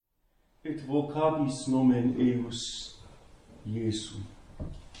Et vocabis nomen eius Jesu.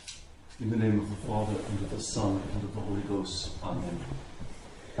 In the name of the Father, and of the Son, and of the Holy Ghost. Amen.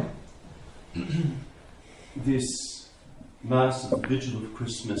 This Mass of the Vigil of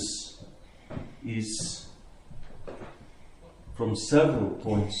Christmas is, from several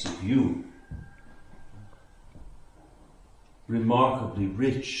points of view, remarkably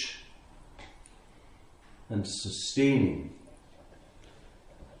rich and sustaining.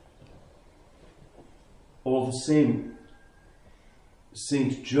 All the same,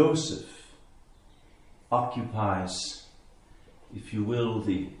 Saint Joseph occupies, if you will,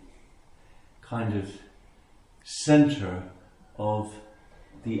 the kind of center of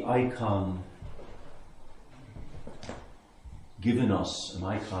the icon given us, an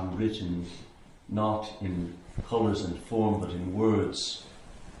icon written not in colours and form but in words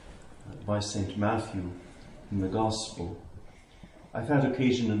by St. Matthew in the Gospel. I've had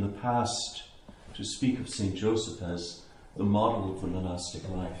occasion in the past to speak of St. Joseph as the model of the monastic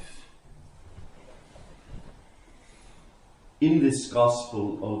life. In this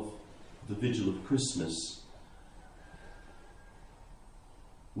Gospel of the Vigil of Christmas,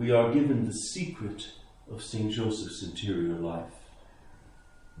 we are given the secret of St. Joseph's interior life.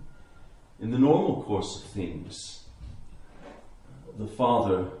 In the normal course of things, the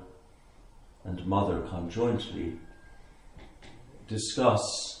father and mother conjointly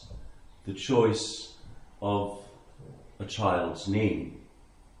discuss the choice of a child's name.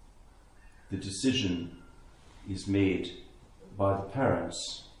 The decision is made by the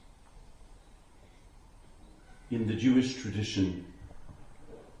parents. In the Jewish tradition,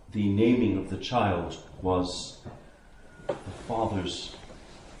 the naming of the child was the father's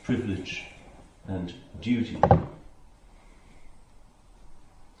privilege and duty.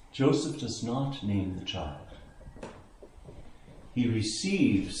 Joseph does not name the child. He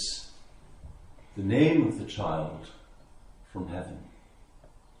receives the name of the child from heaven.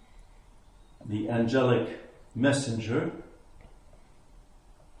 The angelic messenger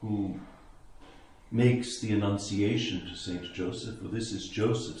who makes the annunciation to Saint Joseph, well, this is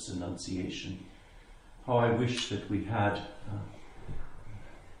Joseph's annunciation. How I wish that we had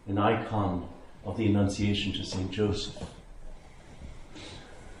an icon of the annunciation to Saint Joseph.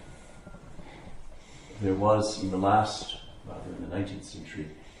 There was in the 19th century,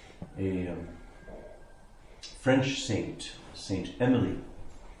 a French saint, Saint Emily,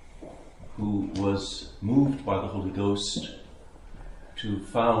 who was moved by the Holy Ghost to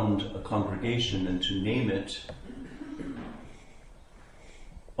found a congregation and to name it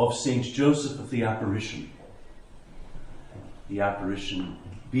of Saint Joseph of the Apparition. The apparition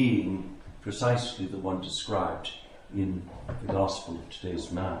being precisely the one described in the Gospel of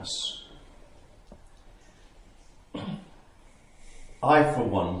today's Mass. I, for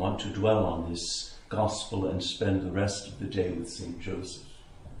one, want to dwell on this Gospel and spend the rest of the day with Saint Joseph.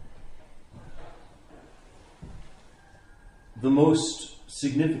 The most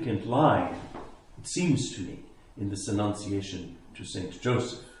significant line, it seems to me, in this annunciation to Saint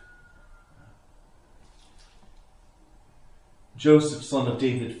Joseph: Joseph, son of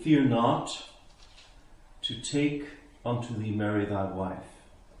David, fear not to take unto thee Mary thy wife.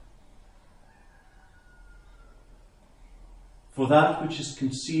 For that which is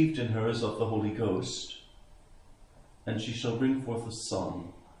conceived in her is of the Holy Ghost, and she shall bring forth a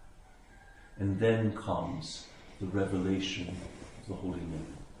son. And then comes the revelation of the Holy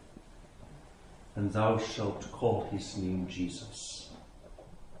Name. And thou shalt call his name Jesus,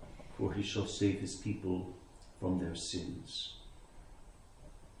 for he shall save his people from their sins.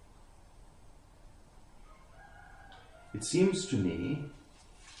 It seems to me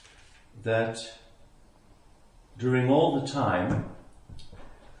that during all the time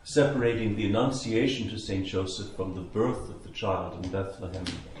separating the Annunciation to St. Joseph from the birth of the child in Bethlehem,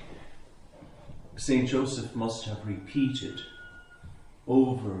 St. Joseph must have repeated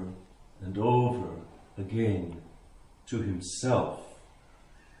over and over again to himself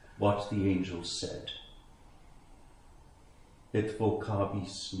what the angel said. Et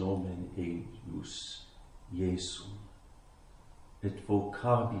vocabis nomen eius Jesu. Et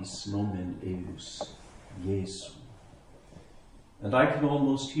vocabis nomen eius Jesu. And I can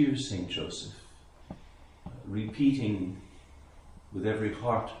almost hear St. Joseph repeating with every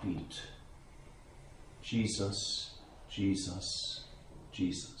heartbeat, Jesus, Jesus,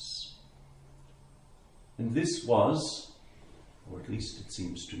 Jesus. And this was, or at least it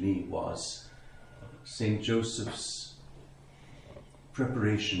seems to me was, St. Joseph's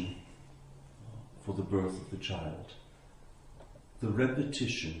preparation for the birth of the child. The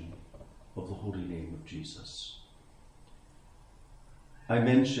repetition of the holy name of Jesus. I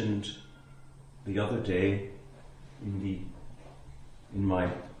mentioned the other day in my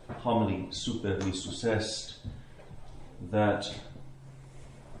homily Super Missus Est that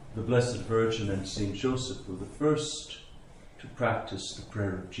the Blessed Virgin and Saint Joseph were the first to practice the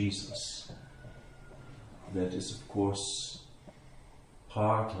prayer of Jesus. That is, of course,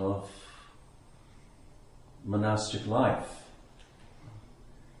 part of monastic life.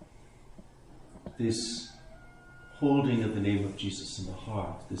 This holding of the name of Jesus in the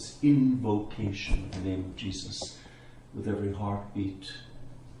heart, this invocation of the name of Jesus with every heartbeat,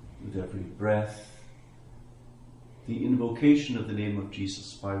 with every breath, the invocation of the name of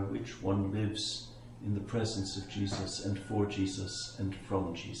Jesus by which one lives in the presence of Jesus and for Jesus and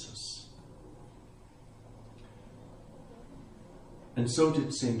from Jesus. And so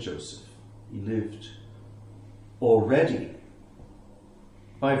did Saint Joseph. He lived already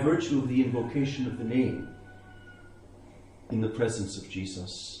by virtue of the invocation of the name in the presence of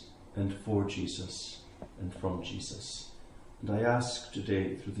Jesus and for Jesus and from Jesus. And I ask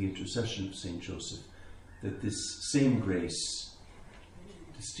today, through the intercession of Saint Joseph, that this same grace,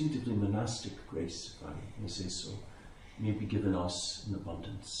 distinctively monastic grace, if I may say so, may be given us in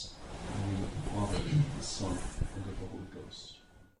abundance. In the name of the Father, the Son, and of the Holy Ghost.